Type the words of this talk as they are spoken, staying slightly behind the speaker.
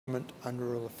and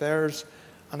Rural Affairs,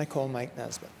 and I call Mike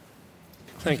Nesbitt.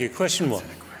 Thank you. Question 1.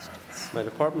 My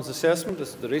department's assessment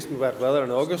is that the recent wet weather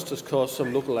in August has caused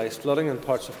some localised flooding in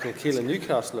parts of Kilkeel and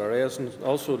Newcastle areas, and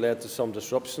also led to some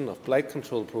disruption of blight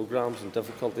control programmes and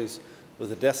difficulties with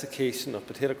the desiccation of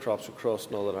potato crops across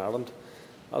Northern Ireland.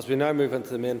 As we now move into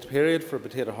the main period for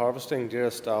potato harvesting,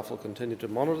 DAERA staff will continue to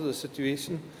monitor the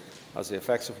situation, as the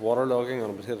effects of waterlogging on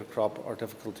a potato crop are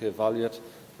difficult to evaluate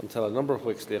until a number of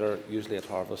weeks later, usually at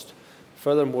harvest.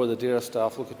 Furthermore, the DAERA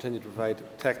staff will continue to provide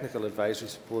technical advisory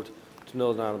support to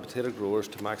Northern Ireland potato growers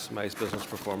to maximise business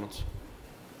performance.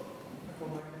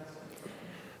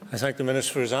 I thank the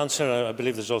Minister for his answer. I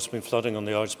believe there has also been flooding on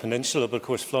the Ards Peninsula, but of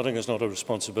course flooding is not a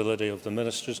responsibility of the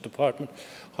Minister's department.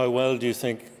 How well do you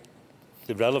think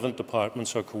the relevant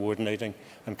departments are coordinating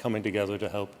and coming together to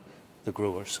help the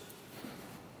growers?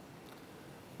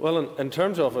 Well, in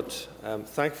terms of it,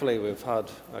 thankfully we've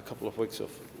had a couple of weeks of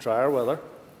drier weather,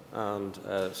 and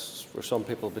for some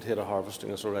people potato harvesting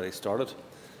has already started.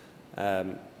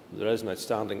 There is an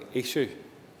outstanding issue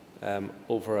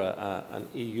over an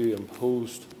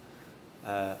EU-imposed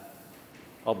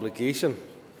obligation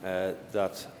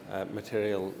that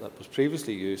material that was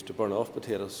previously used to burn off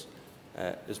potatoes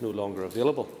is no longer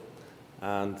available,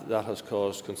 and that has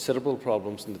caused considerable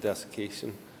problems in the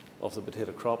desiccation of the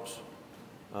potato crops.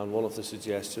 And one of the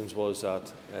suggestions was that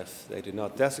if they do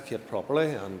not desiccate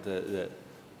properly and the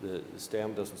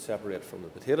stem doesn't separate from the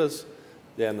potatoes,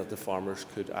 then that the farmers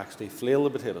could actually flail the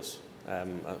potatoes,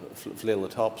 flail the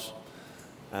tops.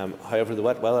 However, the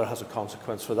wet weather has a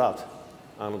consequence for that,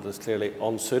 and it is clearly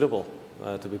unsuitable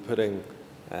to be putting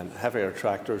heavier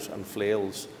tractors and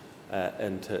flails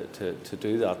in to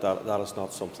do that. That is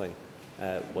not something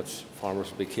which farmers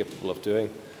will be capable of doing.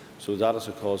 So that is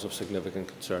a cause of significant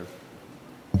concern.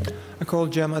 I call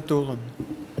Gemma Dolan.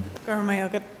 Can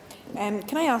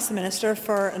I ask the Minister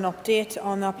for an update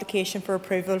on the application for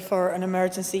approval for an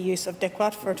emergency use of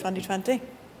DICWAT for 2020?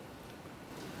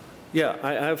 Yeah,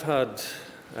 I've had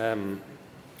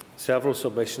several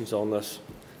submissions on this.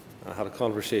 I had a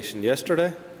conversation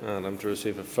yesterday, and I'm to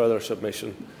receive a further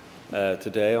submission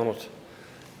today on it.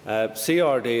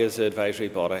 CRD is the advisory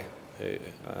body,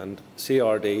 and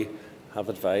CRD have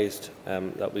advised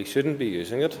that we shouldn't be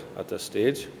using it at this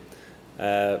stage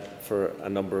for a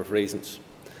number of reasons.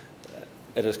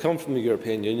 It has come from the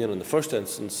European Union in the first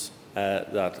instance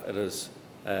that it is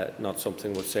not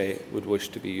something which they would wish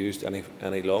to be used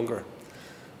any longer.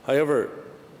 However,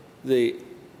 the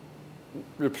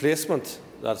replacement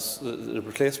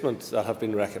that have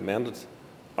been recommended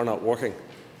are not working.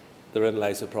 Therein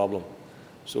lies the problem.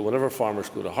 So whenever farmers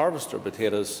go to harvest their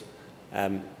potatoes,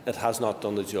 it has not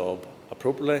done the job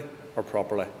appropriately or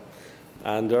properly,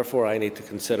 and therefore I need to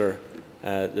consider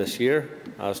this year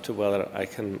as to whether I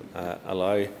can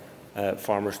allow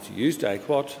farmers to use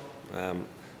DICWAT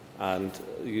and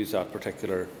use that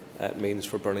particular means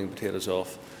for burning potatoes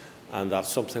off, and that's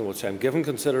something which I'm giving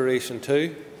consideration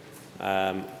to,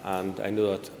 and I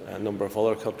know that a number of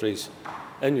other countries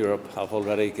in Europe have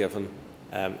already given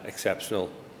exceptional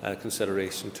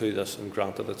consideration to this and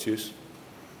granted its use.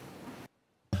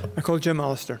 I call Jim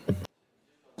Allister.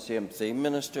 Same theme,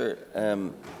 Minister.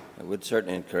 I would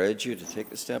certainly encourage you to take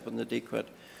the step on the DICWAT.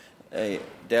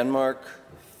 Denmark,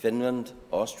 Finland,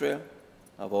 Austria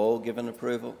have all given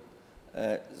approval.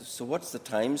 So what's the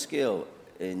timescale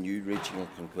in you reaching a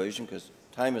conclusion? Because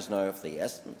time is now of the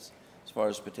essence as far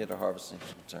as potato harvesting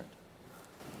is concerned.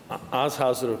 As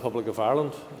has the Republic of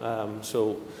Ireland.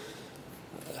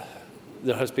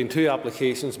 There has been 2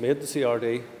 applications made to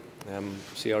CRD.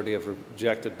 CRD have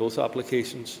rejected both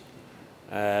applications.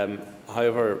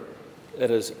 However, it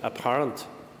is apparent,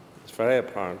 it's very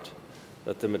apparent,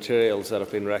 that the materials that have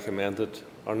been recommended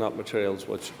are not materials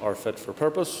which are fit for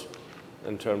purpose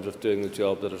in terms of doing the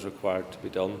job that is required to be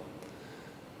done.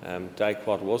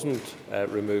 DICWAT wasn't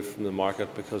removed from the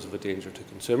market because of a danger to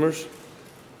consumers.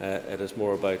 It is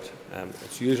more about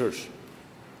its users.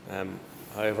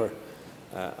 However,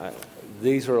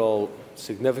 these are all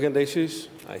significant issues.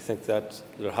 I think that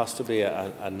there has to be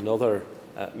another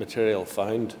material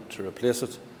found to replace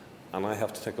it, and I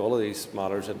have to take all of these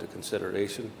matters into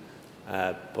consideration,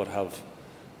 but have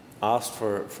asked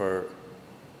for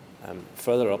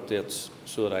further updates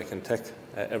so that I can take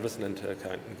everything into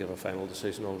account and give a final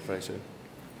decision on it very soon.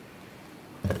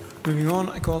 Moving on,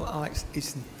 I call Alex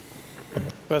Easton.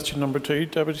 Question number 2,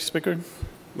 Deputy Speaker.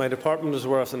 My department is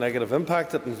aware of the negative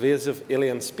impact that invasive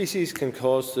alien species can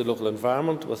cause to the local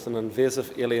environment, with an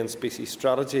invasive alien species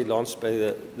strategy launched by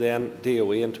the then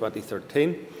DOE in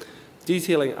 2013,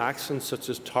 detailing actions such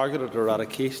as targeted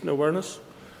eradication awareness,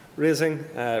 raising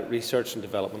research and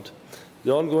development.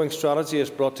 The ongoing strategy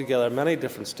has brought together many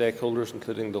different stakeholders,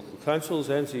 including local councils,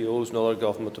 NGOs and other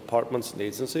government departments and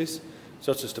agencies,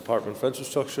 such as Department for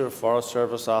Infrastructure, Forest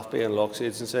Service, AFBI and Lochs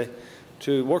Agency,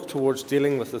 to work towards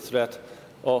dealing with the threat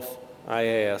of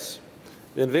IAS.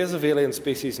 The Invasive Alien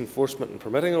Species Enforcement and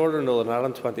Permitting Order in Northern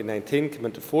Ireland 2019 came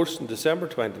into force in December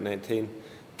 2019,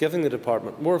 giving the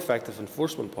Department more effective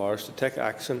enforcement powers to take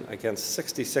action against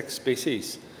 66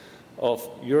 species of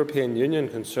European Union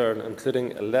concern,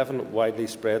 including 11 widely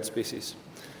spread species.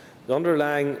 The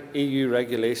underlying EU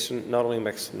regulation not only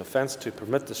makes it an offence to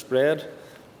permit the spread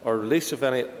or release of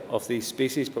any of these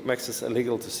species, but makes it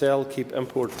illegal to sell, keep,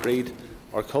 import, breed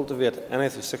or cultivate any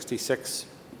of the 66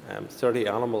 30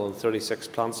 animal and 36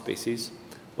 plant species,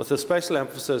 with a special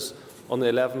emphasis on the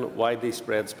 11 widely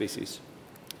spread species.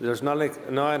 There is now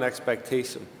an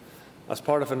expectation, as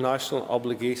part of a national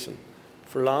obligation,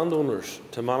 for landowners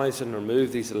to manage and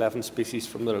remove these 11 species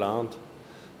from their land.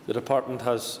 The Department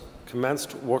has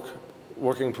commenced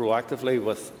working proactively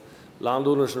with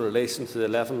landowners in relation to the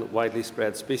 11 widely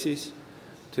spread species,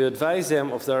 to advise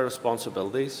them of their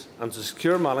responsibilities and to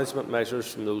secure management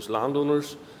measures from those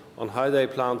landowners on how they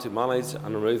plan to manage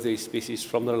and remove these species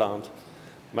from their land.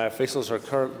 My officials are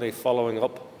currently following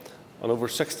up on over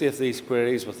 60 of these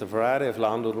queries with a variety of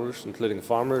landowners, including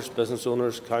farmers, business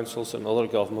owners, councils and other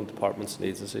government departments and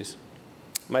agencies.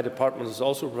 My department has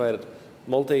also provided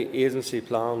multi-agency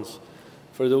plans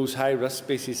for those high-risk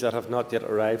species that have not yet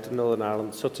arrived in Northern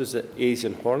Ireland, such as the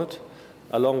Asian hornet,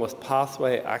 along with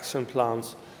pathway action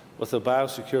plans with a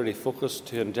biosecurity focus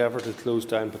to endeavour to close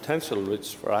down potential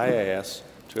routes for IAS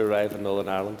to arrive in Northern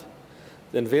Ireland.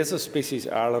 The Invasive Species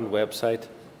Ireland website,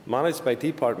 managed by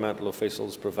departmental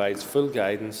officials, provides full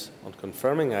guidance on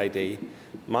confirming ID,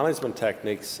 management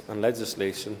techniques and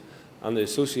legislation, and the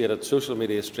associated social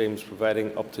media streams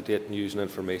providing up-to-date news and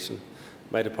information.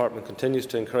 My department continues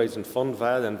to encourage and fund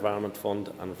via the Environment Fund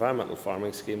and environmental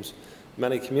farming schemes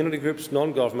many community groups,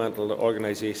 non-governmental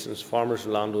organisations, farmers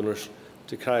and landowners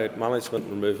to carry out management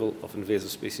and removal of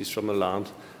invasive species from the land,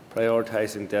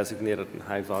 prioritising designated and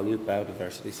high-value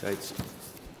biodiversity sites.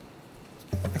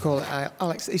 I call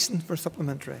Alex Easton for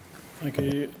supplementary. Thank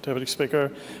you, Deputy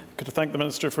Speaker. Could I thank the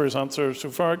Minister for his answer so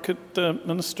far? Could the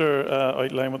Minister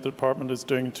outline what the Department is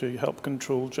doing to help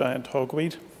control giant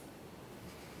hogweed?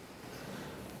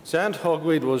 Giant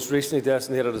hogweed was recently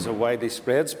designated as a widely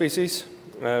spread species.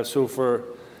 So for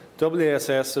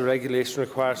WSS, the regulation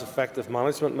requires effective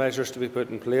management measures to be put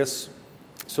in place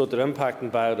so that their impact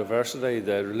on biodiversity,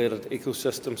 the related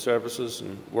ecosystem services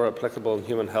and, where applicable, in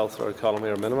human health or economy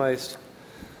are minimised.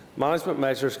 Management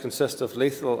measures consist of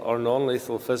lethal or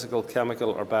non-lethal physical, chemical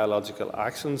or biological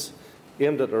actions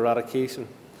aimed at eradication,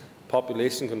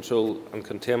 population control and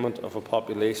containment of a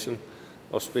population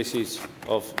of species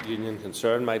of union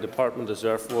concern. My department is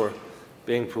therefore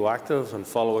being proactive and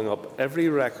following up every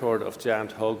record of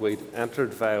giant hogweed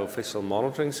entered via official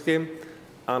monitoring scheme,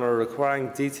 and are requiring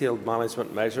detailed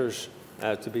management measures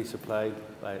to be supplied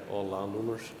by all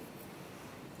landowners.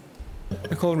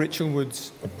 I call Rachel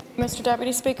Woods. Mr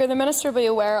Deputy Speaker, the Minister will be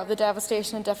aware of the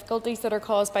devastation and difficulties that are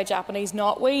caused by Japanese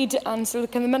knotweed, and so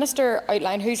can the Minister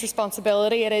outline whose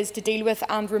responsibility it is to deal with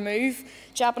and remove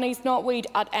Japanese knotweed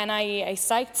at NIEA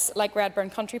sites like Redburn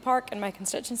Country Park in my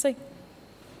constituency?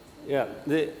 Yeah,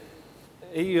 the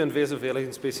EU Invasive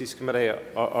Alien Species Committee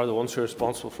are the ones who are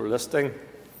responsible for listing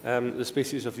the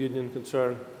species of union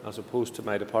concern, as opposed to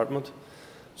my department.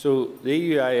 So the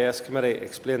EU IAS Committee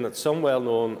explained that some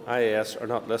well-known IAS are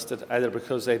not listed either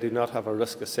because they do not have a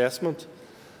risk assessment,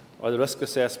 or the risk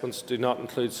assessments do not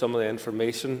include some of the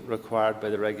information required by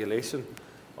the regulation,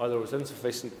 or there was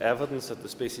insufficient evidence that the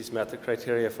species met the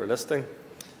criteria for listing.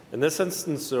 In this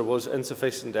instance, there was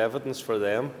insufficient evidence for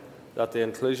them that the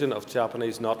inclusion of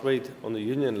Japanese knotweed on the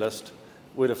union list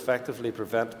would effectively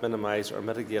prevent, minimise or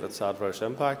mitigate its adverse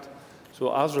impact.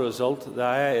 So as a result, the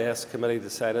IAS Committee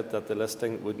decided that the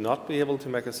listing would not be able to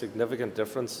make a significant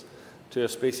difference to a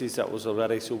species that was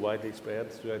already so widely spread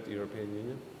throughout the European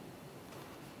Union.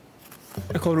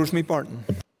 I call Rosemary Barton.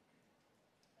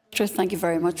 Thank you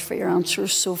very much for your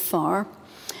answers so far.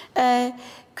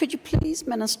 Could you please,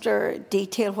 Minister,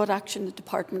 detail what action the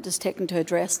Department has taken to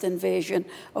address the invasion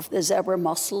of the zebra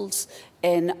mussels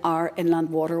in our inland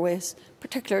waterways,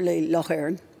 particularly Lough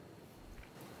Erne?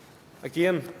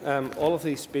 Again, all of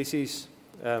these species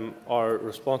are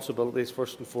responsibilities,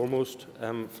 first and foremost,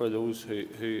 for those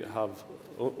who have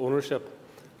ownership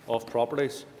of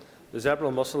properties. The zebra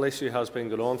mussel issue has been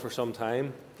going on for some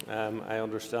time, I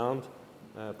understand,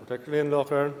 particularly in Lough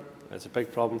Erne. It's a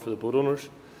big problem for the boat owners,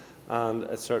 and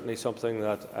it's certainly something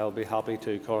that I'll be happy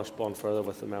to correspond further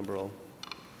with the member on.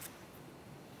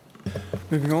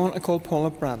 Moving on, I call Paula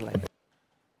Bradley.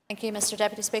 Thank you, Mr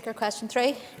Deputy Speaker. Question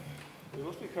 3. We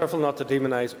must be careful not to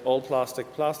demonise all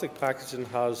plastic. Plastic packaging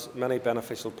has many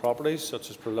beneficial properties, such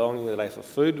as prolonging the life of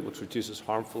food, which reduces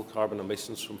harmful carbon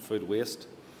emissions from food waste.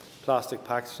 Plastic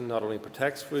packaging not only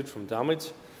protects food from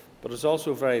damage, but is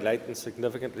also very light and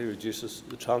significantly reduces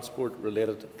the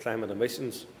transport-related climate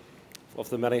emissions of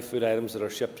the many food items that are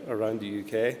shipped around the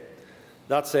UK.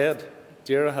 That said,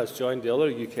 DAERA has joined the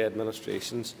other UK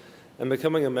administrations in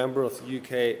becoming a member of the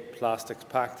UK Plastics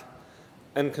Pact.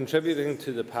 In contributing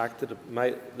to the Pact,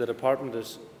 the Department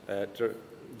is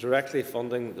directly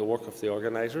funding the work of the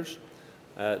organisers,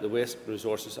 the Waste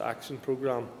Resources Action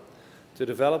Programme, to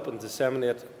develop and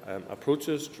disseminate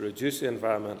approaches to reduce the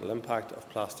environmental impact of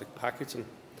plastic packaging.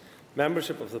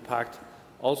 Membership of the Pact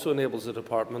also enables the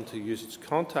Department to use its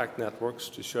contact networks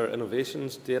to share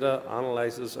innovations, data,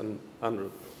 analysis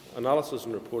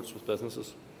and reports with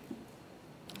businesses.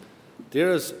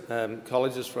 DAERA's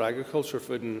Colleges for Agriculture,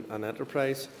 Food and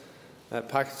Enterprise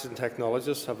packaging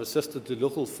technologists have assisted the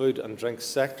local food and drink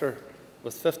sector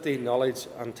with 50 knowledge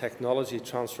and technology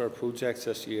transfer projects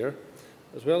this year,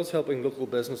 as well as helping local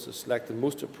businesses select the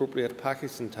most appropriate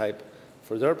packaging type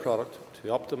for their product to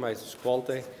optimise its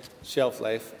quality, shelf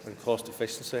life and cost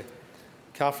efficiency.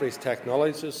 CAFRE's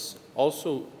technologists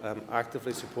also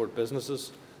actively support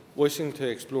businesses wishing to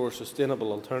explore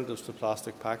sustainable alternatives to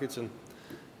plastic packaging.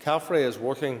 CAFRE is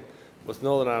working with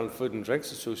Northern Ireland Food and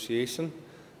Drinks Association,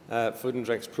 food and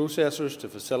drinks processors to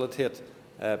facilitate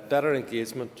better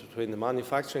engagement between the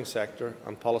manufacturing sector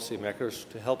and policymakers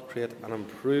to help create an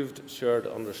improved shared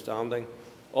understanding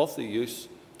of the use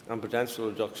and potential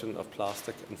reduction of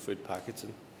plastic in food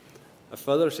packaging. A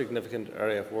further significant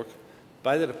area of work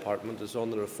by the Department is on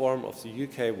the reform of the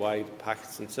UK-wide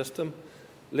packaging system,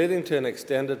 leading to an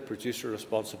extended producer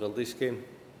responsibility scheme.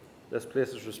 This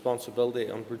places responsibility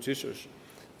on producers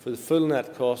for the full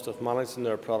net cost of managing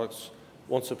their products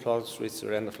once the products reach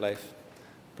their end of life.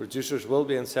 Producers will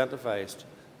be incentivised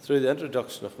through the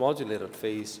introduction of modulated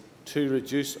fees to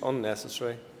reduce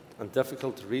unnecessary and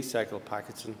difficult to recycle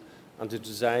packaging and to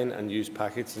design and use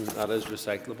packaging that is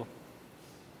recyclable.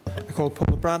 I call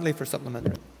Paula Bradley for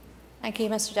supplementary. Thank you,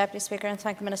 Mr Deputy Speaker, and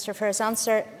thank the Minister for his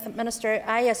answer. Minister,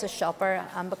 I as a shopper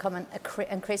am becoming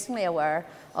increasingly aware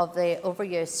of the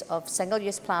overuse of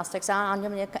single-use plastics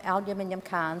and aluminium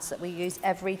cans that we use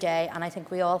every day, and I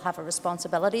think we all have a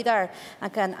responsibility there.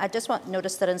 And I just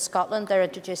notice that in Scotland they're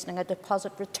introducing a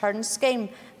deposit return scheme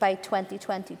by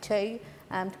 2022.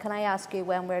 Can I ask you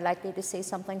when we're likely to see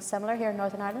something similar here in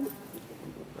Northern Ireland?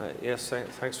 Yes,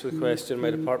 thanks for the question.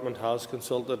 My department has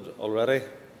consulted already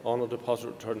on a deposit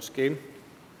return scheme,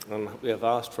 and we have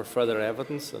asked for further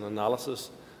evidence and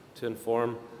analysis to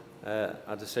inform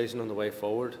a decision on the way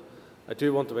forward. I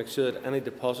do want to make sure that any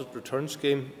deposit return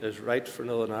scheme is right for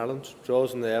Northern Ireland,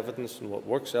 draws on the evidence and what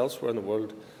works elsewhere in the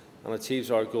world, and achieves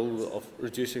our goal of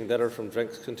reducing litter from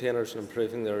drinks containers and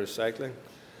improving their recycling.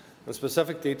 And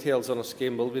specific details on a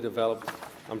scheme will be developed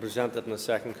and presented in a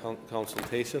second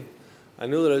consultation. I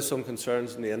know there is some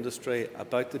concerns in the industry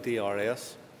about the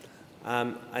DRS.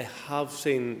 I have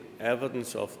seen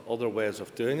evidence of other ways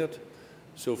of doing it.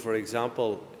 So, for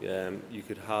example, you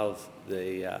could have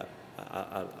a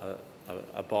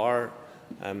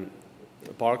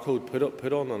barcode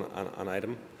put on an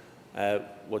item,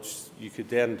 which you could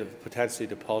then potentially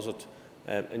deposit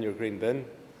in your green bin,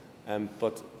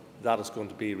 but that is going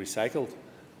to be recycled.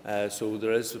 So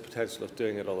there is the potential of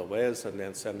doing it other ways and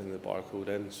then sending the barcode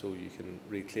in so you can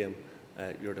reclaim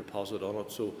your deposit on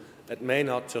it. So it may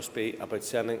not just be about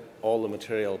sending all the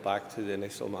material back to the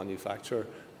initial manufacturer.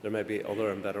 There may be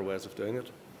other and better ways of doing it.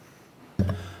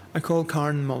 I call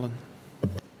Karen Mullen.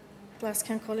 Bless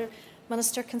Karen Collier.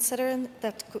 Minister, considering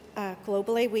that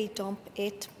globally we dump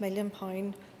 £8 million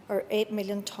or 8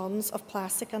 million tonnes of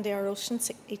plastic into our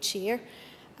oceans each year,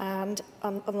 and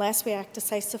unless we act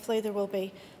decisively, there will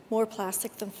be more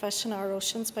plastic than fish in our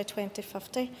oceans by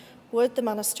 2050. Would the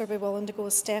Minister be willing to go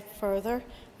a step further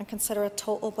and consider a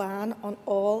total ban on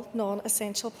all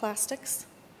non-essential plastics?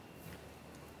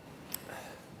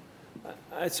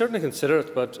 I'd certainly consider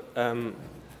it, but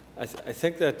I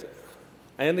think that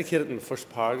I indicated in the first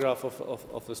paragraph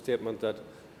of the statement that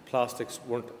plastics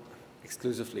weren't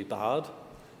exclusively bad,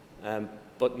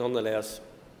 but nonetheless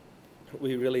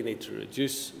we really need to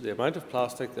reduce the amount of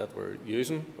plastic that we're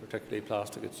using, particularly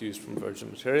plastic that's used from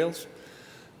virgin materials.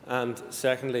 And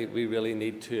secondly, we really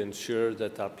need to ensure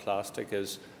that that plastic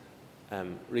is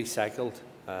recycled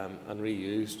and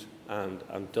reused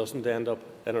and doesn't end up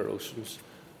in our oceans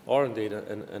or indeed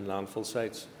in landfill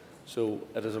sites. So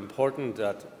it is important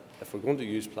that if we're going to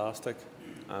use plastic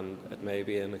and it may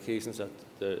be in occasions that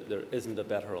there isn't a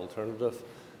better alternative,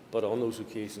 but on those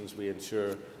occasions we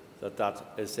ensure that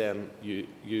that is then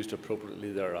used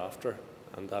appropriately thereafter,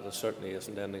 and that certainly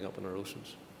isn't ending up in our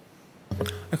oceans.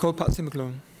 I call Patsy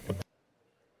McClone.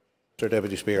 Mr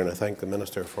Deputy Speaker, and I thank the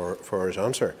Minister for his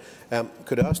answer.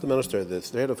 Could I ask the Minister, the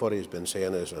state of what he's been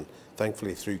saying is, and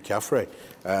thankfully through CAFRE,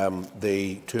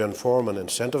 to inform and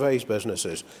incentivise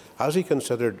businesses, has he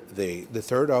considered the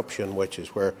third option, which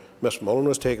is where Ms Mullen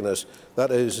was taking us, that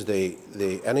is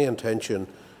any intention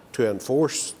to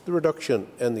enforce the reduction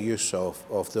in the use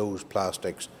of those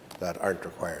plastics that aren't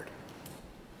required?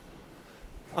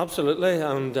 Absolutely,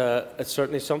 and it's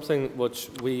certainly something which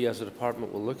we as a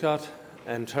department will look at.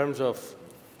 In terms of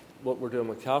what we're doing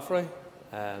with CAFRE,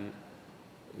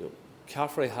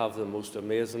 CAFRE have the most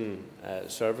amazing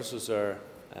services there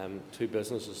to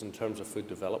businesses in terms of food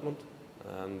development,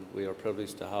 and we are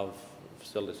privileged to have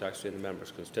facilities actually in the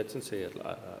members' constituency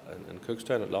in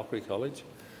Cookstown at Loughry College.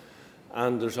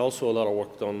 And there's also a lot of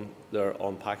work done there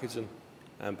on packaging,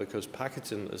 because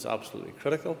packaging is absolutely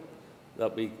critical,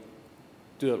 that we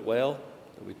do it well,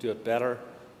 that we do it better,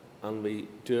 and we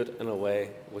do it in a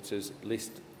way which is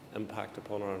least impact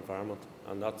upon our environment.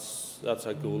 And that's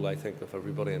a goal, I think, of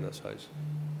everybody in this House.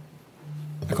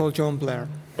 I call John Blair.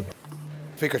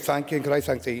 Speaker, thank you. And could I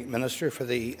thank the Minister for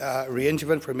the range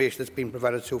of information that's been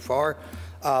provided so far.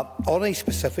 On a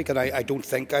specific, and I don't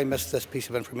think I missed this piece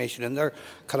of information in there,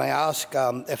 can I ask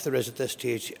if there is at this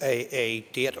stage a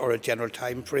date or a general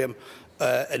time frame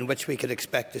in which we could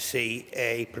expect to see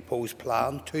a proposed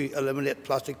plan to eliminate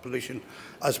plastic pollution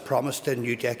as promised in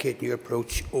New Decade, New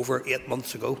Approach over 8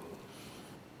 months ago?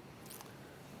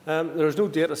 There is no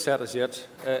date set as yet.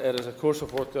 It is a course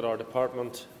of work that our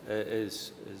department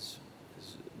is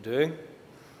doing.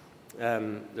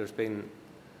 There's been,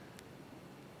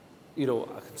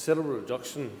 a considerable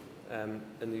reduction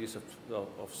in the use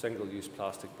of single-use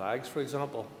plastic bags, for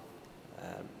example.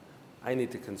 I need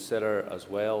to consider as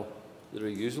well the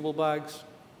reusable bags,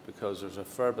 because there's a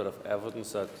fair bit of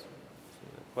evidence that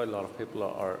quite a lot of people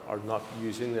are not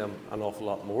using them an awful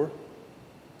lot more.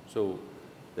 So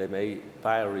they may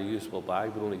buy a reusable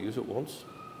bag but only use it once.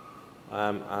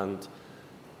 And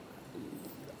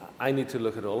I need to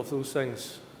look at all of those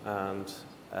things and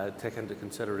take into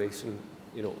consideration,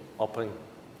 upping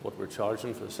what we're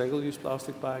charging for a single-use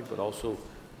plastic bag, but also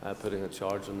putting a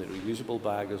charge on the reusable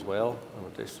bag as well,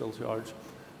 an additional charge.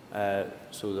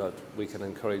 So that we can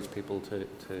encourage people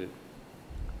to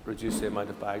reduce the amount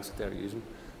of bags that they're using.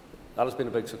 That has been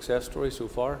a big success story so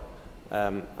far,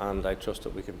 and I trust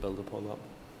that we can build upon that.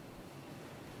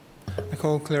 I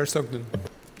call Claire Sugden.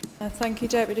 Thank you,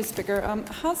 Deputy Speaker.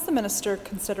 Has the Minister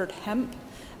considered hemp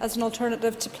as an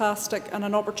alternative to plastic and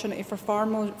an opportunity for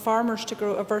farmers to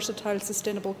grow a versatile,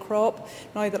 sustainable crop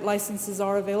now that licences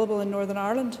are available in Northern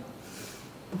Ireland?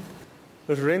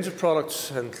 There's a range of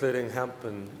products, including hemp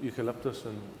and eucalyptus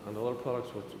and other products,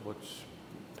 which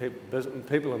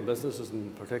people and businesses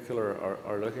in particular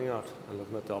are looking at and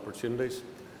looking at the opportunities.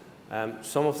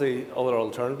 Some of the other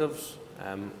alternatives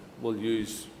will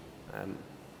use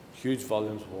huge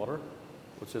volumes of water,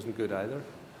 which isn't good either.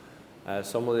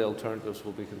 Some of the alternatives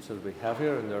will be considerably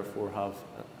heavier and therefore have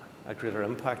a greater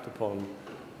impact upon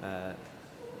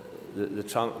the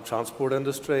transport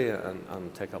industry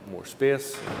and take up more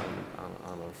space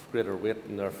and of greater weight,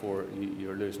 and therefore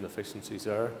you're losing efficiencies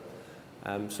there.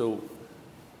 So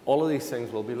all of these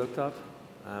things will be looked at.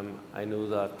 I know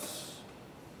that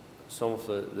some of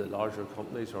the larger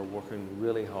companies are working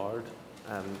really hard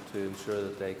to ensure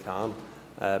that they can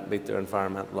meet their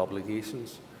environmental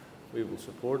obligations. We will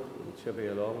support, we'll chivvy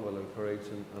along, we'll encourage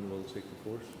and we'll seek the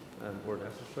force where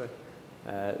necessary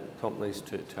companies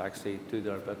to actually do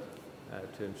their bit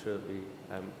to ensure that we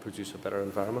produce a better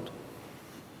environment.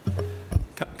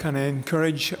 Can I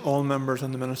encourage all members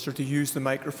and the Minister to use the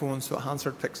microphone so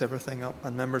Hansard picks everything up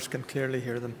and members can clearly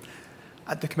hear them?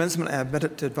 At the commencement, I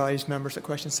admitted to advise members that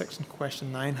question 6 and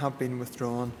question 9 have been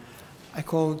withdrawn. I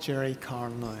call Jerry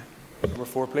Carl now. Number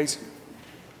 4, please.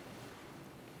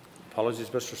 Apologies,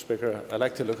 Mr. Speaker. I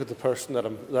like to look at the person that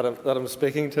I'm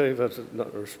speaking to, but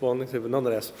not responding to. But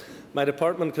nonetheless, my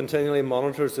department continually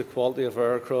monitors the quality of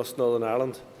air across Northern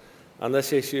Ireland, and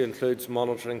this issue includes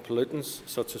monitoring pollutants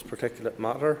such as particulate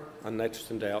matter and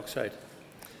nitrogen dioxide.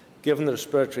 Given the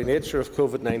respiratory nature of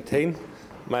COVID-19,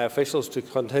 my officials to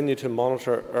continue to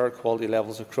monitor air quality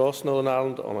levels across Northern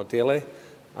Ireland on a daily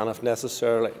and, if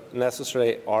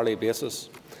necessary, hourly basis.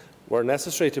 Where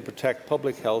necessary to protect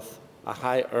public health, a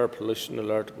high air pollution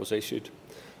alert was issued.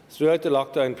 Throughout the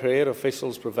lockdown period,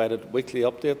 officials provided weekly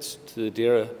updates to the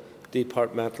DAERA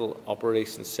Departmental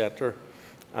Operations Centre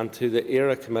and to the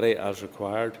ERA Committee as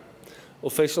required.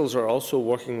 Officials are also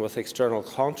working with external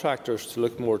contractors to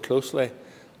look more closely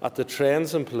at the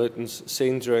trends in pollutants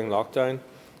seen during lockdown,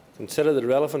 consider the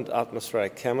relevant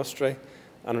atmospheric chemistry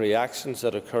and reactions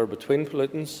that occur between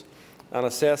pollutants, and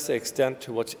assess the extent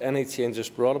to which any changes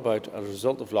brought about as a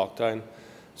result of lockdown,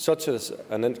 such as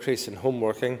an increase in home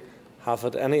working, have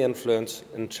had any influence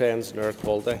in trends in air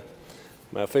quality.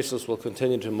 My officials will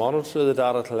continue to monitor the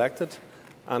data collected,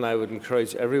 and I would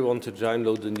encourage everyone to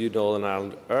download the new Northern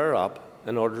Ireland Air app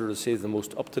in order to receive the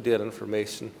most up-to-date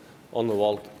information on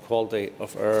the quality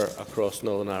of air across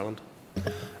Northern Ireland.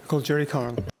 I call Jerry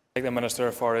Carroll. Thank the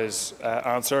Minister for his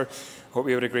answer. I hope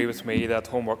you would agree with me that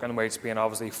home working, while it's being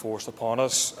obviously forced upon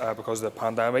us because of the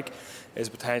pandemic, is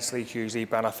potentially hugely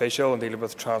beneficial in dealing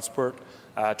with transport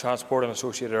and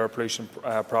associated air pollution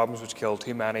problems, which kill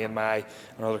too many in my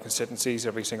and other constituencies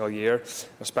every single year,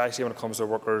 especially when it comes to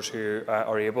workers who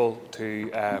are able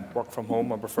to work from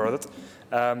home and prefer that.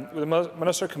 Will the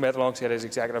Minister commit alongside his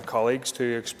executive colleagues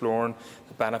to exploring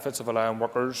the benefits of allowing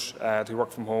workers to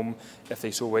work from home if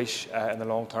they so wish in the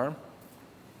long term?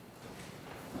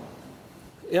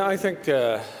 Yeah, I think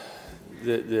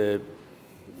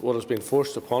what has been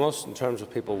forced upon us in terms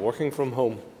of people working from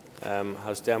home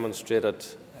has demonstrated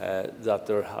that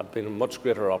there had been a much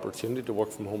greater opportunity to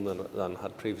work from home than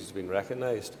had previously been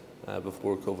recognised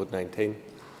before COVID-19.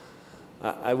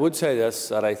 I would say this,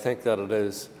 that I think that it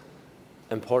is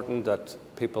important that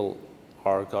people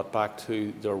are got back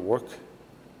to their work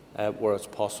where it's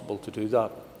possible to do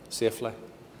that safely,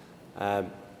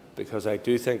 because I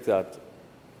do think that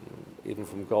even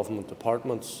from government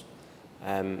departments,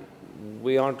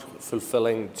 we aren't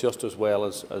fulfilling just as well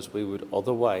as we would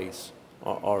otherwise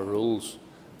our roles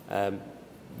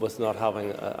with not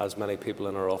having as many people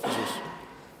in our offices.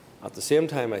 At the same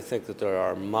time, I think that there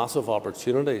are massive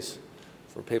opportunities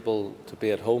for people to be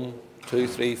at home 2,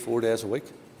 3, 4 days a week,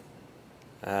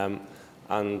 and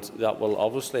that will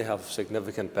obviously have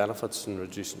significant benefits in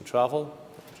reducing travel,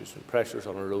 reducing pressures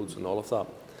on our roads and all of that.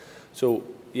 So,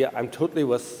 yeah, I'm totally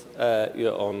with you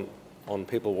on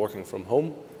people working from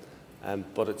home,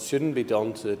 but it shouldn't be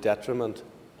done to the detriment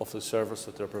of the service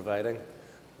that they're providing,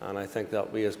 and I think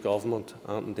that we as government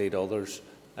and indeed others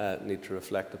need to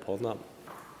reflect upon that.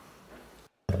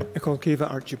 I call Kiva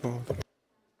Archibald.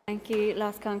 Thank you,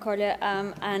 Lascan Corlia.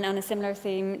 And on a similar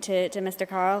theme to Mr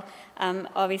Carroll,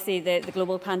 obviously the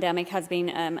global pandemic has been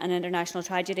an international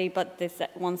tragedy, but this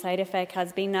one side effect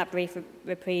has been that brief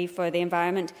reprieve for the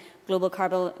environment. Global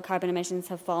carbon emissions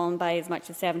have fallen by as much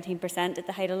as 17% at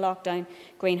the height of lockdown.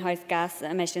 Greenhouse gas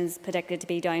emissions predicted to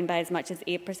be down by as much as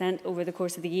 8% over the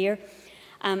course of the year.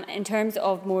 In terms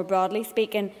of more broadly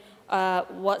speaking,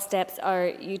 what steps are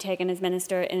you taking as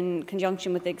Minister in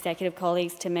conjunction with the executive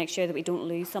colleagues to make sure that we don't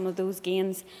lose some of those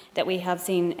gains that we have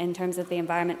seen in terms of the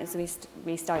environment as we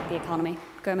restart the economy?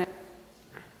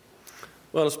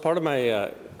 Well, as part of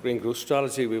my green growth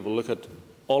strategy, we will look at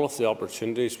all of the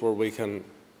opportunities where we can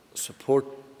support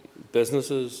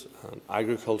businesses and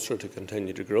agriculture to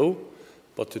continue to grow,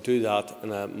 but to do that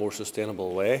in a more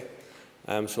sustainable way.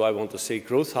 So I want to see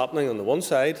growth happening on the one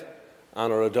side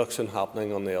and a reduction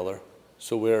happening on the other.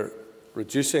 So we're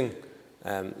reducing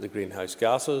the greenhouse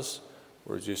gases,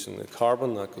 we're reducing the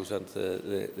carbon that goes into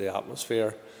the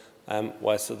atmosphere,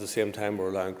 whilst at the same time we're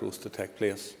allowing growth to take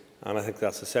place. And I think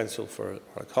that's essential for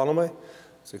our economy.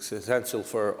 It's essential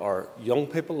for our young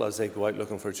people as they go out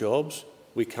looking for jobs.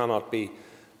 We cannot be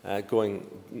going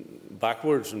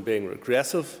backwards and being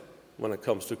regressive when it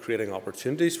comes to creating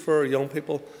opportunities for young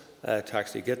people to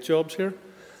actually get jobs here.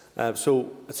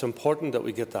 So it's important that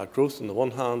we get that growth on the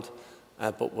one hand,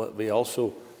 but we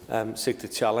also seek to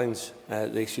challenge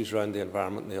the issues around the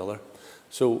environment on the other.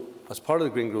 So as part of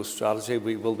the Green Growth Strategy,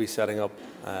 we will be setting up,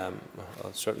 I'll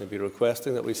certainly be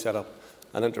requesting that we set up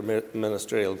an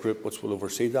interministerial group which will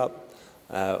oversee that,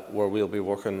 where we'll be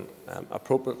working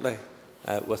appropriately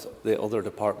with the other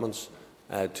departments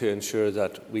to ensure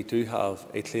that we do have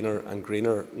a cleaner and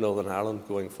greener Northern Ireland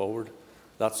going forward.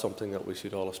 That's something that we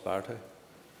should all aspire to.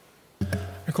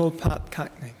 I call Pat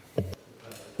Cackney.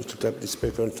 Mr Deputy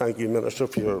Speaker, and thank you, Minister,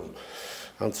 for your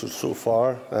answers so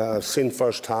far. I've seen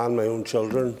firsthand my own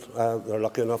children. They're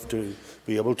lucky enough to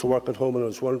be able to work at home, and I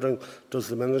was wondering, does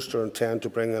the Minister intend to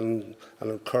bring in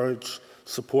and encourage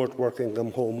support working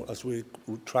from home as we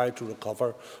try to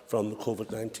recover from the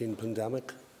COVID-19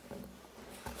 pandemic?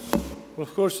 Well,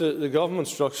 of course, the government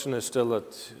instruction is still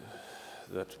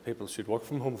that people should work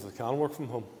from home if they can work from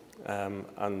home.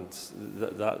 And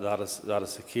that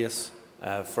is the case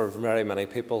for very many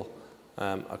people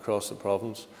across the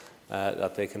province,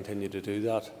 that they continue to do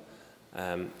that.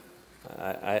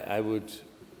 I would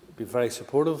be very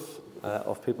supportive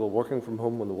of people working from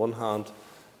home on the one hand,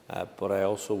 but I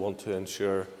also want to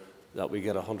ensure that we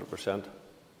get 100%.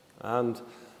 And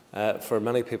for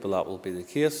many people that will be the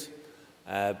case.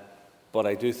 But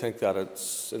I do think that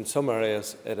in some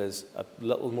areas it is a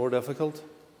little more difficult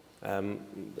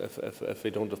if we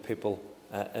don't have people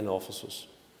in offices.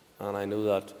 And I know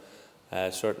that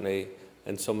certainly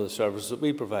in some of the services that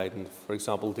we provide, and for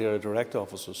example, DAERA Direct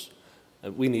offices,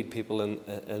 we need people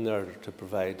in there to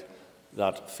provide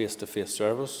that face-to-face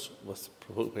service with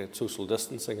appropriate social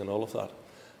distancing and all of that.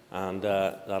 And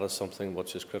that is something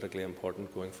which is critically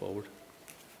important going forward.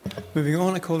 Moving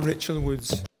on, I call Rachel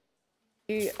Woods.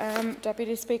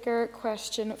 Deputy Speaker,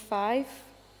 question 5.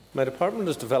 My department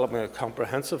is developing a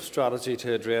comprehensive strategy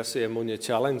to address the ammonia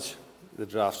challenge. The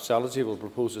draft strategy will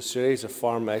propose a series of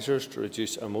farm measures to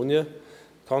reduce ammonia,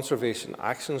 conservation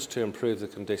actions to improve the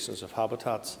conditions of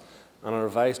habitats, and a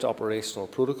revised operational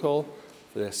protocol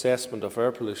for the assessment of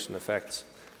air pollution effects.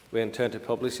 We intend to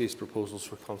publish these proposals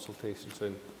for consultation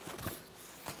soon.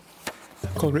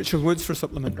 Call Rachel Woods for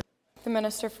supplementary. The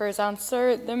Minister for his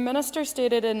answer. The Minister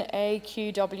stated in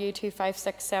AQW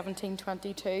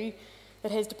 256/1722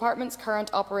 that his department's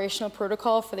current operational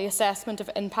protocol for the assessment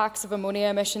of impacts of ammonia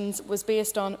emissions was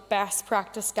based on best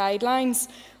practice guidelines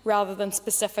rather than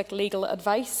specific legal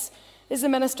advice. Is the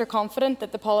Minister confident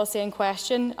that the policy in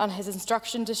question and his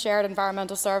instruction to shared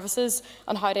environmental services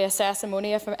on how to assess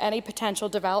ammonia from any potential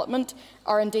development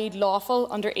are indeed lawful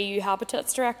under EU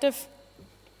Habitats Directive?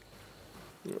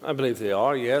 I believe they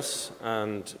are, yes,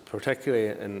 and particularly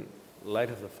in light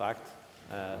of the fact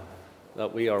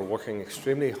that we are working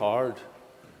extremely hard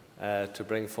to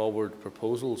bring forward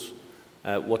proposals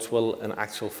which will in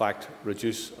actual fact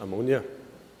reduce ammonia.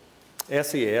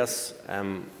 SES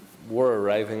were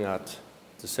arriving at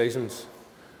decisions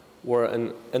where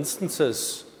in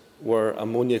instances where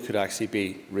ammonia could actually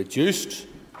be reduced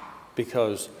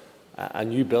because a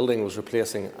new building was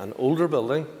replacing an older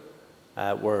building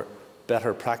where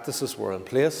better practices were in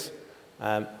place,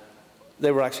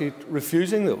 they were actually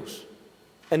refusing those.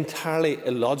 Entirely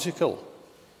illogical,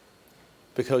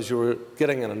 because you were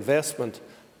getting an investment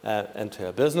into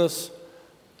a business,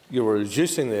 you were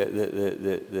reducing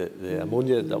the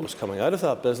ammonia that was coming out of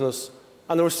that business,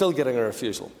 and they were still getting a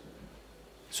refusal.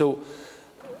 So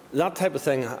that type of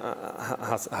thing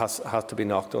has to be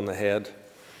knocked on the head.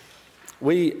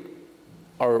 We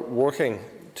are working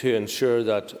to ensure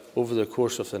that over the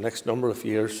course of the next number of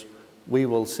years, we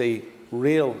will see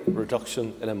real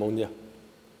reduction in ammonia.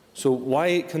 So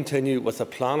why continue with a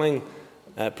planning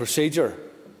procedure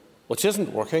which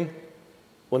isn't working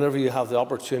whenever you have the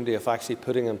opportunity of actually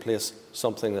putting in place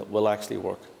something that will actually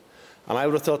work? And I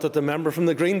would have thought that the member from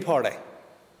the Green Party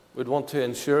would want to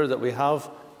ensure that we have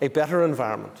a better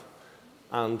environment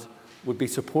and would be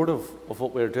supportive of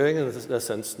what we're doing in this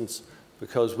instance,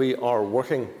 because we are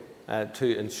working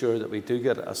to ensure that we do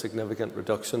get a significant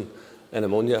reduction in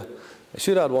ammonia. I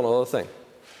should add one other thing.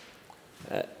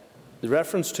 The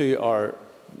reference to our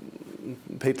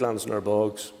peatlands and our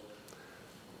bogs.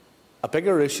 A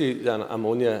bigger issue than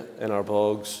ammonia in our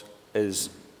bogs is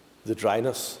the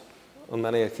dryness on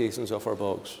many occasions of our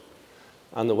bogs.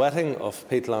 And the wetting of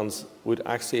peatlands would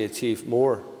actually achieve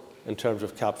more in terms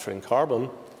of capturing carbon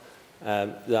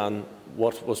than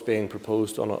what was being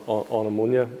proposed on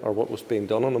ammonia, or what was being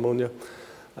done on ammonia,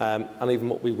 and even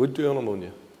what we would do on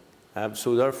ammonia.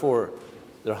 So therefore,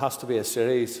 there has to be a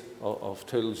series of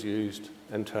tools used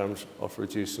in terms of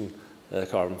reducing the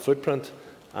carbon footprint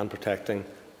and protecting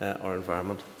our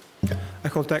environment. I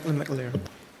call Declan McAleer.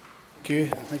 Thank you.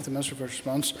 I thank the Minister for his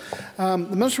response. The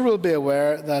Minister will be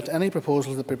aware that any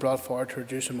proposals that be brought forward to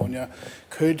reduce ammonia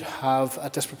could have a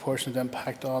disproportionate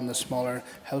impact on the smaller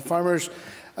hill farmers.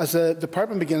 As the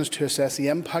Department begins to assess the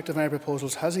impact of any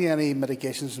proposals, has he any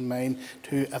mitigations in mind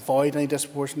to avoid any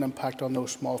disproportionate impact on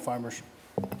those small farmers?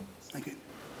 Thank you.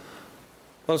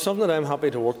 Well, it's something that I'm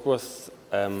happy to work with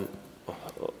the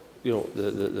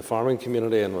farming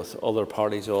community and with other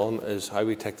parties on, is how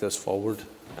we take this forward.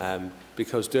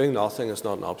 Because doing nothing is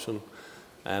not an option.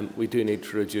 We do need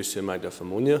to reduce the amount of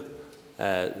ammonia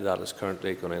that is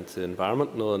currently going into the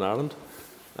environment in Northern Ireland.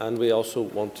 And we also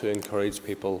want to encourage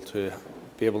people to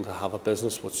be able to have a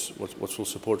business which will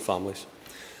support families.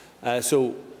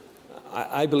 So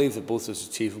I believe that both is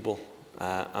achievable,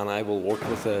 and I will work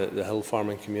with the hill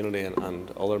farming community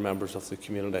and other members of the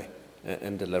community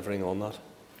in delivering on that.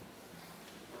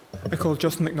 I call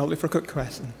Justin McNulty for a quick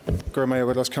question.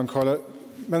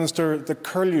 Minister, the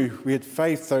curlew, we had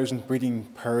 5,000 breeding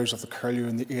pairs of the curlew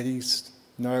in the 80s.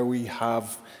 Now we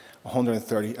have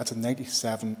 130. That's a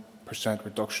 97%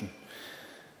 reduction.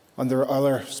 And there are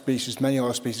other species, many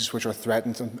other species which are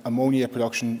threatened. And ammonia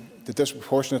production, the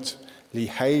disproportionately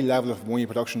high level of ammonia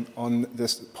production on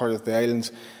this part of the island,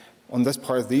 on this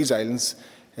part of these islands,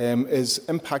 is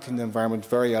impacting the environment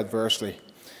very adversely.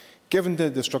 Given the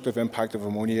destructive impact of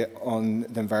ammonia on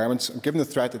the environment, and given the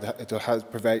threat that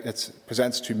it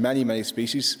presents to many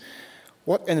species,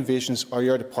 what innovations are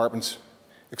your department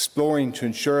exploring to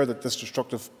ensure that this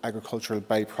destructive agricultural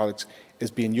byproduct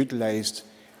is being utilised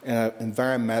in an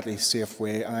environmentally safe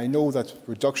way? And I know that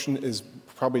reduction is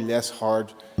probably less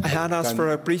hard. I had asked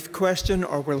for a brief question,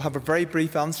 or we'll have a very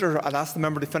brief answer. I'll ask the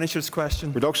member to finish his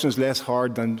question. Reduction is less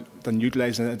hard than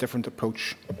utilising a different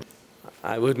approach.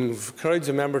 I would encourage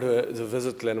the member to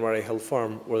visit Glenmurray Hill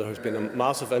Farm, where there has been a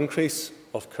massive increase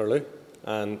of curlew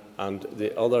and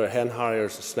the other hen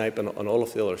harriers, snipe and all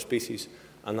of the other species,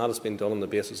 and that has been done on the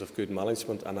basis of good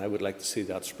management, and I would like to see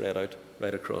that spread out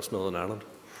right across Northern Ireland.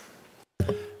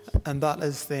 And that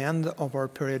is the end of our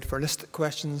period for listed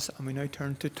questions, and we now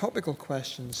turn to topical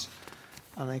questions.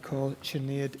 And I call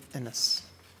Sinead Innes.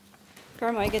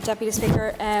 Deputy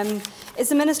Speaker, is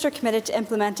the Minister committed to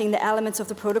implementing the elements of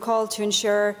the protocol to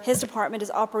ensure his department is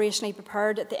operationally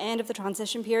prepared at the end of the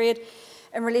transition period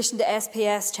in relation to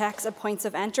SPS checks at points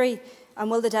of entry, and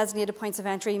will the designated points of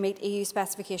entry meet EU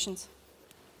specifications?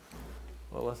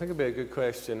 Well, I think it would be a good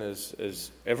question.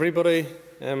 Is everybody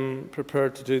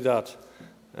prepared to do that?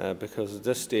 Because at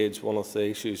this stage, one of the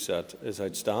issues that is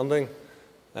outstanding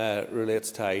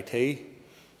relates to IT,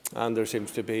 and there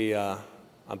seems to be a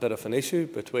bit of an issue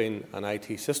between an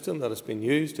IT system that has been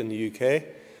used in the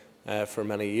UK for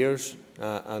many years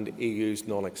and the EU's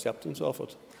non-acceptance of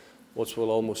it, which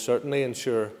will almost certainly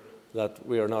ensure that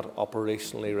we are not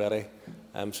operationally ready.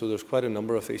 So there's quite a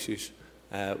number of issues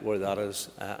where that is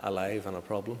alive and a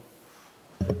problem.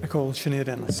 I call Sinead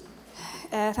Innes.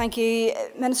 Thank you.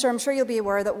 Minister, I'm sure you'll be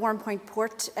aware that Warrenpoint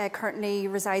Port currently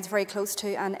resides very close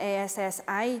to an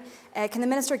ASSI. Can the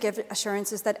Minister give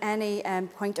assurances that any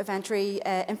point of entry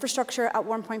infrastructure at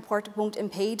Warrenpoint Port won't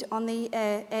impede on the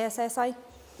ASSI?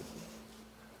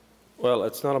 Well,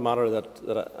 it's not a matter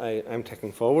that I'm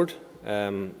taking forward.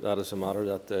 That is a matter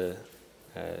that the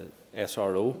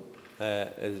SRO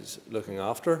is looking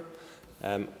after.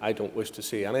 I don't wish to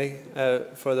see any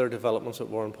further developments at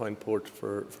Warrenpoint Port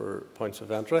for points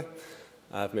of entry.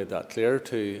 I've made that clear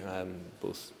to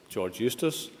both George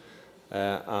Eustace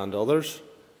and others.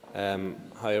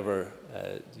 However,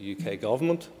 the UK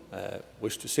government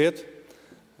wish to see it.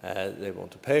 They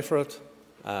want to pay for it,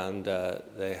 and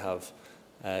they have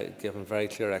given very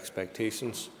clear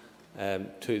expectations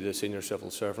to the senior civil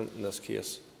servant in this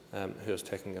case, who is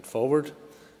taking it forward.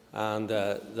 And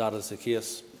that is the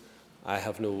case. I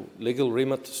have no legal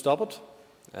remit to stop it,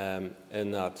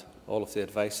 in that all of the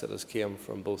advice that has came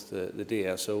from both the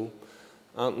DSO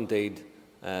and indeed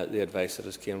the advice that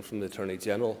has came from the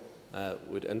Attorney-General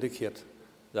would indicate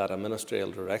that a ministerial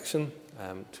direction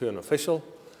to an official,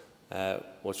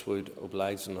 which would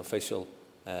oblige an official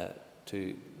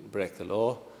to break the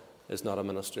law, is not a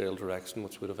ministerial direction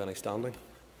which would have any standing.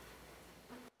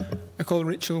 I call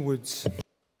Rachel Woods.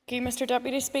 Thank you, Mr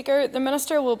Deputy Speaker. The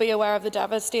Minister will be aware of the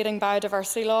devastating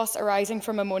biodiversity loss arising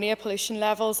from ammonia pollution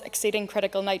levels exceeding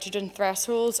critical nitrogen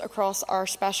thresholds across our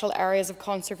special areas of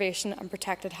conservation and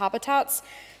protected habitats.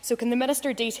 So can the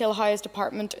Minister detail how his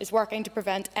department is working to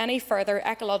prevent any further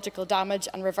ecological damage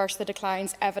and reverse the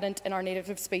declines evident in our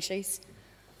native species?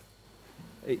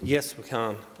 Yes, we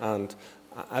can, and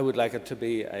I would like it to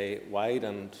be a wide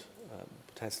and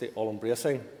potentially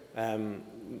all-embracing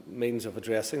means of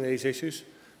addressing these issues.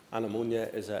 And ammonia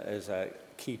is a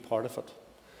key part of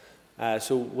it.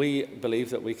 So we believe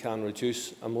that we can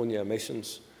reduce ammonia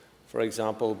emissions, for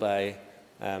example, by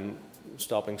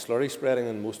stopping slurry spreading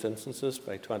in most instances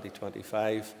by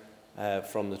 2025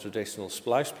 from the traditional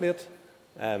splash plate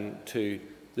to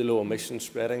the low emission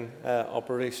spreading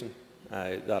operation.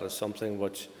 That is something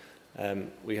which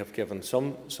we have given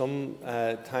some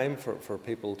time for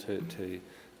people to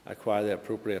acquire the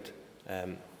appropriate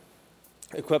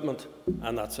equipment,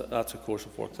 and that's a course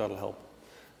of work that will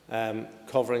help.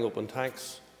 Covering open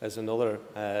tanks is another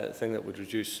thing that would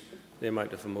reduce the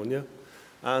amount of ammonia.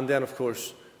 And then, of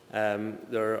course,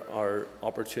 there are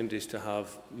opportunities to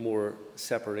have more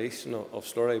separation of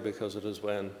slurry, because it is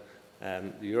when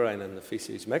the urine and the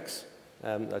faeces mix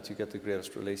that you get the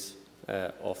greatest release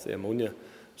of the ammonia.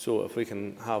 So if we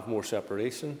can have more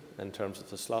separation in terms of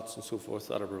the slots and so forth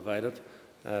that are provided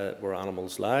where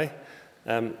animals lie,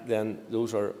 then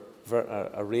those are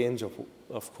a range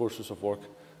of courses of work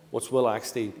which will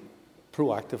actually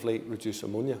proactively reduce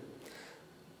ammonia.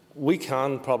 We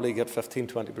can probably get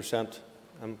 15–20%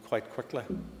 quite quickly,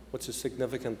 which is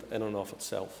significant in and of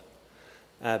itself.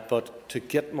 but to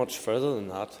get much further than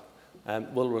that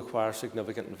will require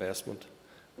significant investment.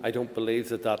 I don't believe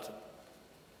that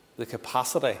the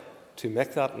capacity to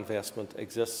make that investment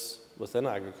exists within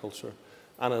agriculture,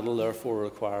 and it will therefore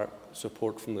require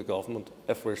support from the government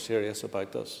if we're serious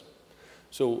about this.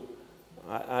 So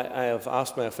I have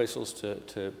asked my officials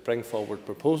to bring forward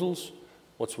proposals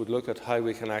which would look at how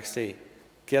we can actually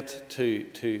get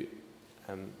to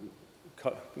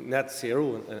net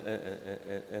zero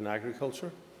in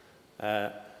agriculture,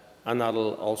 and that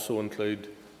will also include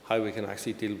how we can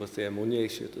actually deal with the ammonia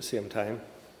issue at the same time,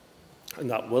 and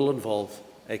that will involve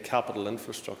a capital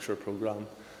infrastructure programme,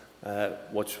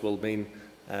 which will mean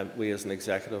we as an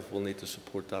executive will need to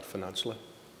support that financially.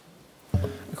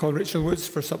 I call Rachel Woods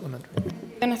for supplementary.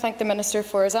 I thank the Minister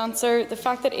for his answer. The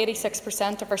fact that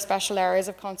 86% of our special areas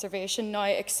of conservation now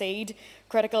exceed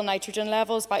critical nitrogen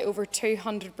levels by over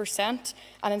 200%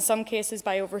 and in some cases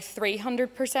by over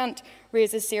 300%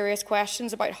 raises serious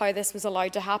questions about how this was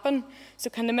allowed to happen. So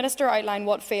can the Minister outline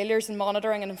what failures in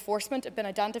monitoring and enforcement have been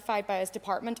identified by his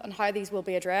department and how these will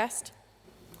be addressed?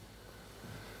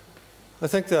 I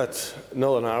think that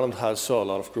Northern Ireland has saw a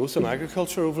lot of growth in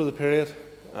agriculture over the period,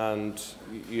 and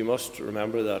you must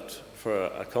remember that for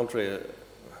a country,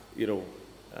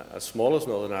 as small as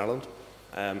Northern Ireland,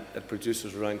 it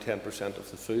produces around 10%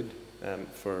 of the food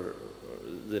for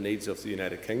the needs of the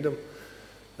United Kingdom.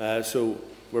 So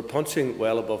we're punching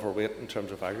well above our weight in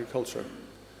terms of agriculture.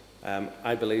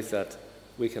 I believe that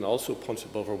we can also punch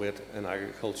above our weight in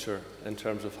agriculture in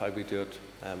terms of how we do it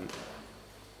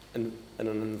in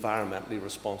an environmentally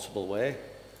responsible way.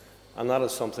 And that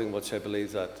is something which I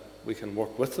believe that we can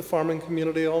work with the farming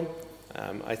community on.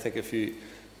 I think if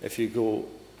you go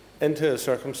into a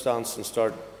circumstance and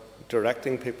start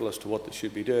directing people as to what they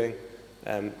should be doing,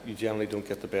 you generally don't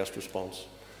get the best response.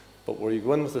 But where you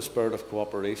go in with a spirit of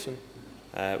cooperation,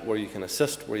 where you can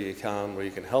assist where you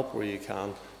can help where you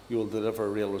can, you will deliver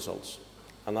real results.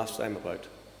 And that's what I'm about,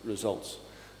 results.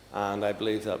 And I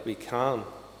believe that we can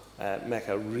make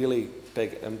a really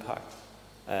big impact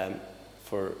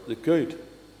for the good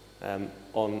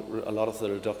on a lot of the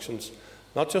reductions,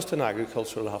 not just in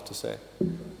agriculture, I'll have to say.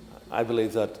 I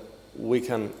believe that we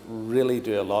can really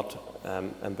do a lot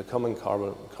in becoming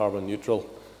carbon neutral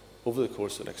over the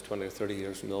course of the next 20 or 30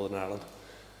 years in Northern Ireland.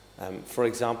 For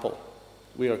example,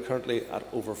 we are currently at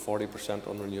over 40%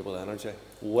 on renewable energy,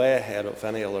 way ahead of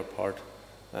any other part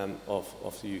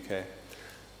of the UK.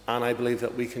 And I believe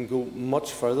that we can go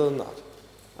much further than that.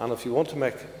 And if you want to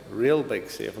make real big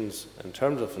savings in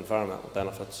terms of environmental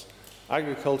benefits,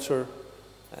 agriculture,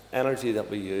 energy that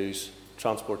we use,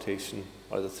 transportation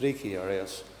are the three key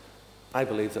areas. I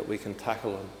believe that we can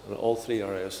tackle them in all three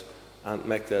areas and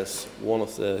make this one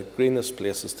of the greenest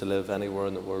places to live anywhere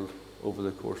in the world over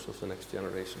the course of the next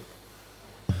generation.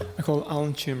 I call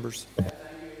Alan Chambers.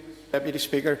 Deputy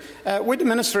Speaker, would the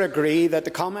Minister agree that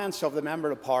the comments of the Member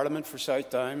of Parliament for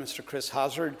Southdown, Mr Chris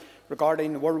Hazard,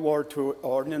 regarding the World War II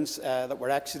ordnance that were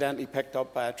accidentally picked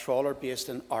up by a trawler based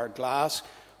in Ardglass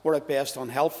were at best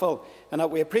unhelpful, and that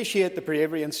we appreciate the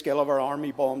bravery and skill of our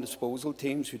Army bomb disposal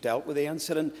teams who dealt with the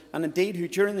incident, and indeed who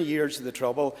during the years of the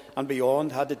Trouble and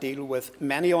beyond had to deal with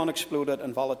many unexploded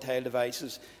and volatile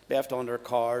devices left under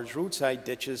cars, roadside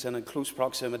ditches and in close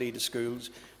proximity to schools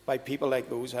by people like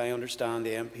those I understand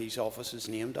the MP's office is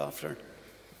named after?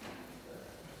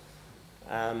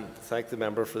 Thank the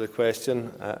member for the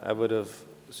question. I would have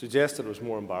suggested it was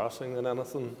more embarrassing than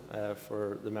anything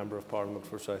for the Member of Parliament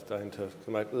for Southdown to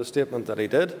come out with a statement that he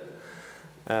did,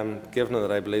 given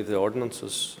that I believe the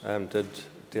ordinances did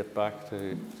date back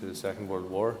to the Second World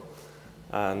War,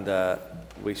 and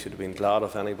we should have been glad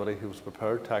if anybody who was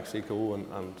prepared to actually go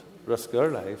and risk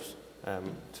their lives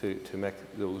to make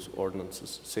those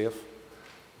ordinances safe.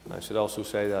 I should also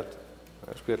say that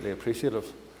I was greatly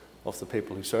appreciative of the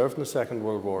people who served in the Second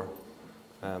World War,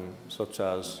 such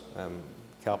as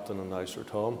Captain and now Sir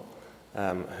Tom,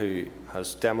 who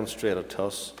has demonstrated to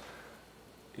us,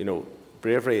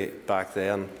 bravery back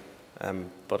then,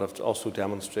 but have also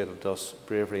demonstrated to us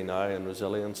bravery now and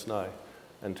resilience now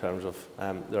in terms of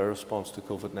their response to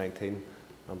COVID-19,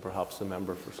 and perhaps the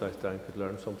member for Southdown could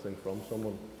learn something from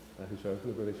someone who served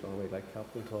in the British Army like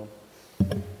Captain Tom.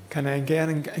 Can I again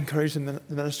encourage the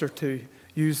Minister to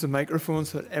use the microphone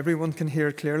so that everyone can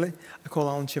hear clearly? I call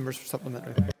Alan Chambers for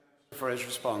supplementary. For his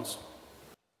response.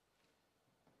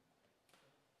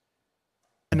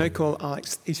 I now call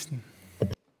Alex Easton.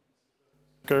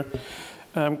 Could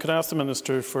I ask the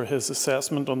Minister for his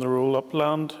assessment on the role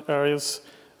upland areas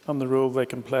and the role they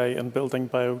can play in building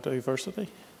biodiversity?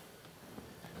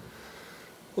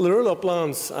 Well, the rural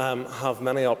uplands have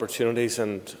many opportunities,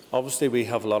 and obviously we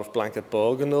have a lot of blanket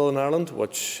bog in Northern Ireland,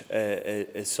 which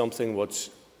is something which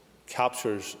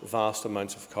captures vast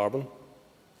amounts of carbon.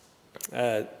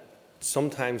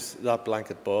 Sometimes that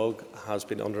blanket bog has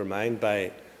been undermined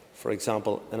by, for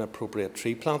example, inappropriate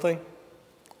tree planting,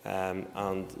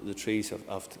 and the trees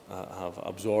have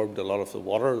absorbed a lot of the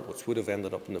water which would have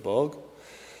ended up in the bog.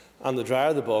 And the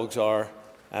drier the bogs are,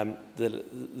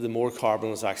 the more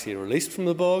carbon is actually released from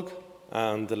the bog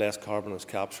and the less carbon is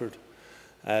captured.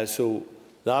 So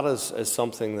that is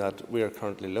something that we are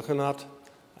currently looking at.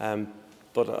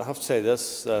 But I have to say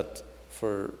this, that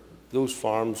for those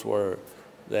farms where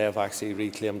they have actually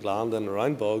reclaimed land in and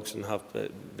around bogs and have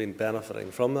been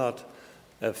benefiting from that,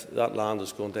 if that land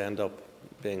is going to end up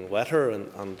being wetter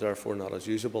and therefore not as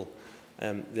usable,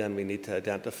 then we need to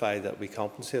identify that we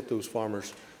compensate those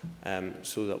farmers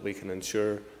so that we can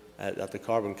ensure that the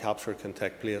carbon capture can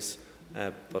take place,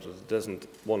 but it isn't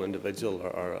one individual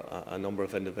or a number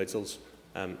of individuals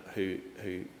who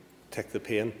take the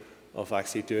pain of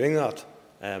actually doing that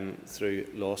through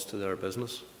loss to their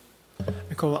business.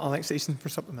 I call Alex Easton for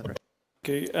supplementary.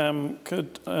 Okay,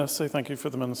 could I say thank you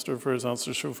for the Minister for his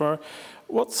answers so far.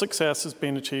 What success has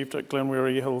been achieved at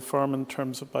Glenweary Hill Farm in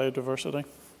terms of biodiversity?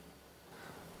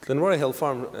 Glenweary Hill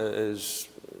Farm is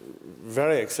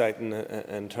very exciting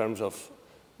in terms of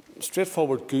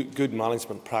straightforward good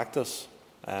management practice.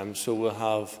 So we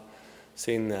have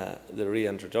seen the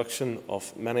reintroduction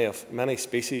of many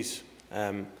species,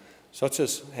 such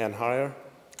as hen harrier,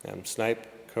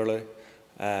 snipe, curlew,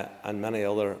 and many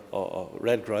other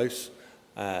red grouse,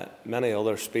 many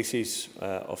other species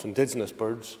of indigenous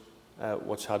birds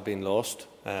which had been lost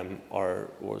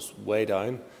or was way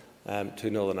down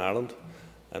to Northern Ireland.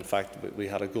 In fact, we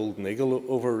had a golden eagle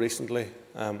over recently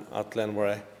at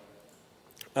Glenweary.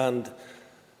 And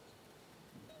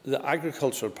the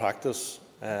agricultural practice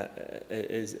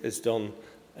is done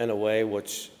in a way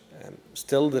which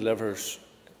still delivers,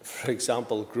 for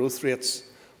example, growth rates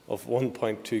of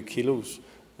 1.2 kilos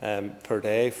per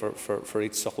day for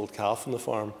each suckled calf on the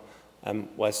farm,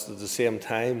 whilst at the same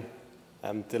time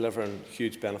delivering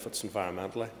huge benefits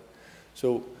environmentally.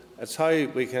 So it's how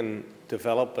we can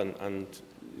develop and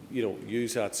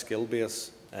use that skill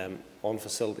base on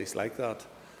facilities like that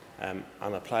and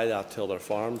apply that to other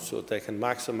farms so that they can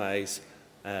maximise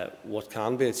what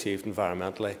can be achieved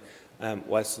environmentally,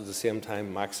 whilst at the same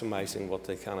time maximising what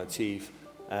they can achieve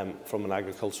from an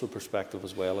agricultural perspective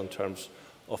as well in terms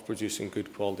of producing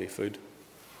good quality food.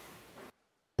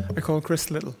 I call Chris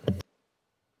Little.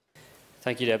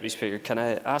 Thank you, Deputy Speaker. Can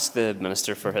I ask the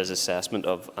Minister for his assessment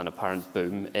of an apparent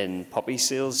boom in puppy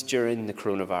sales during the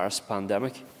coronavirus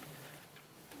pandemic?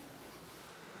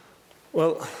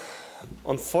 Well,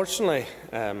 unfortunately,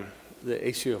 the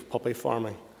issue of puppy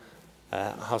farming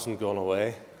hasn't gone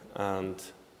away, and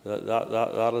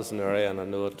that is an area, and I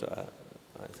know it.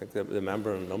 I think the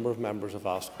member and a number of members have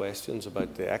asked questions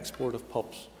about the export of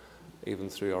pups, even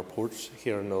through our ports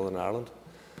here in Northern Ireland.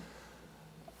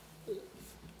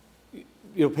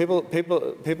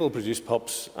 People produce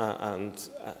pups, and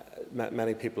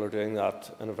many people are doing that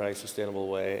in a very sustainable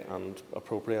way and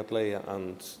appropriately,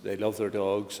 and they love their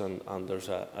dogs, and there's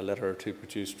a litter or two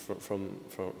produced from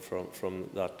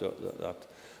that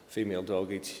female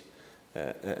dog each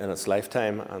in its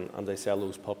lifetime, and they sell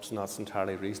those pups, and that's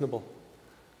entirely reasonable.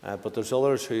 But there's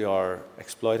others who are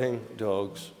exploiting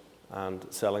dogs and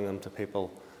selling them to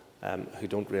people who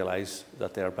don't realise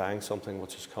that they are buying something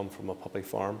which has come from a puppy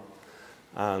farm.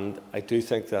 And I do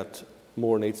think that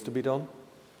more needs to be done,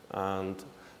 and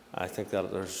I think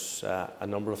that there's a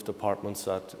number of departments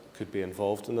that could be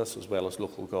involved in this, as well as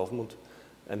local government,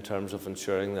 in terms of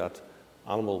ensuring that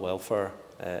animal welfare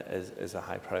is a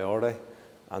high priority,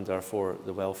 and therefore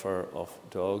the welfare of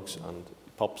dogs and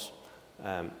pups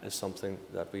is something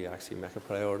that we actually make a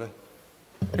priority.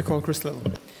 I call Chris Little.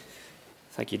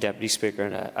 Thank you, Deputy Speaker,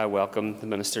 and I welcome the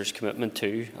Minister's commitment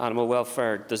to animal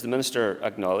welfare. Does the Minister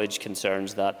acknowledge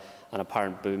concerns that an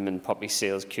apparent boom in puppy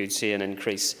sales could see an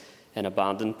increase in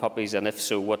abandoned puppies, and if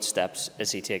so, what steps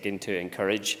is he taking to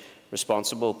encourage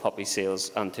responsible puppy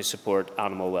sales and to support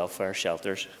animal welfare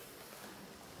shelters?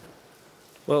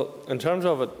 Well, in terms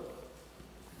of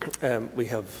it, we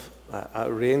have a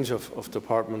range of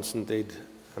departments. Indeed,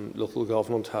 local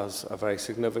government has a very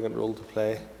significant role to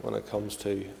play when it comes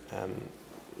to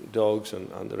dogs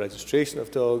and the registration of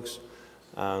dogs,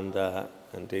 and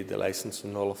indeed the licence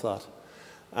and all of that.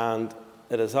 And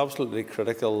it is absolutely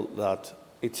critical that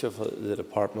each of the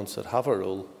departments that have a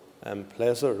role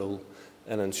plays a role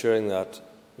in ensuring that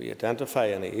we identify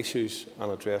any issues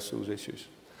and address those issues.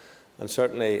 And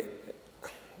certainly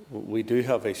we do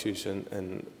have issues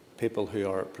in people who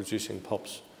are producing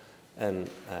pups in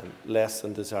less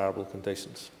than desirable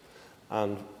conditions.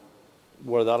 And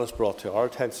where that is brought to our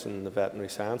attention in the veterinary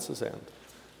sciences end,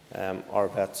 our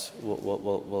vets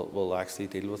will actually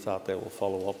deal with that. They will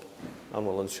follow up and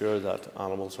will ensure that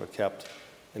animals are kept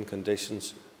in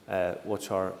conditions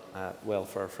which are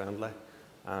welfare friendly.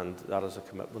 And that is a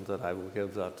commitment that I will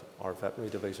give, that our veterinary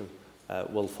division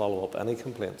will follow up any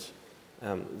complaints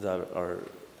that are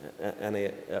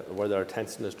where their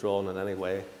attention is drawn in any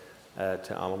way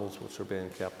to animals which are being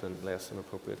kept in less than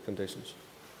appropriate conditions.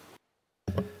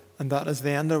 And that is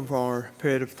the end of our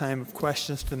period of time of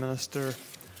questions to the Minister.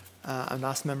 And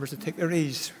ask members to take their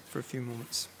ease for a few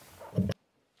moments.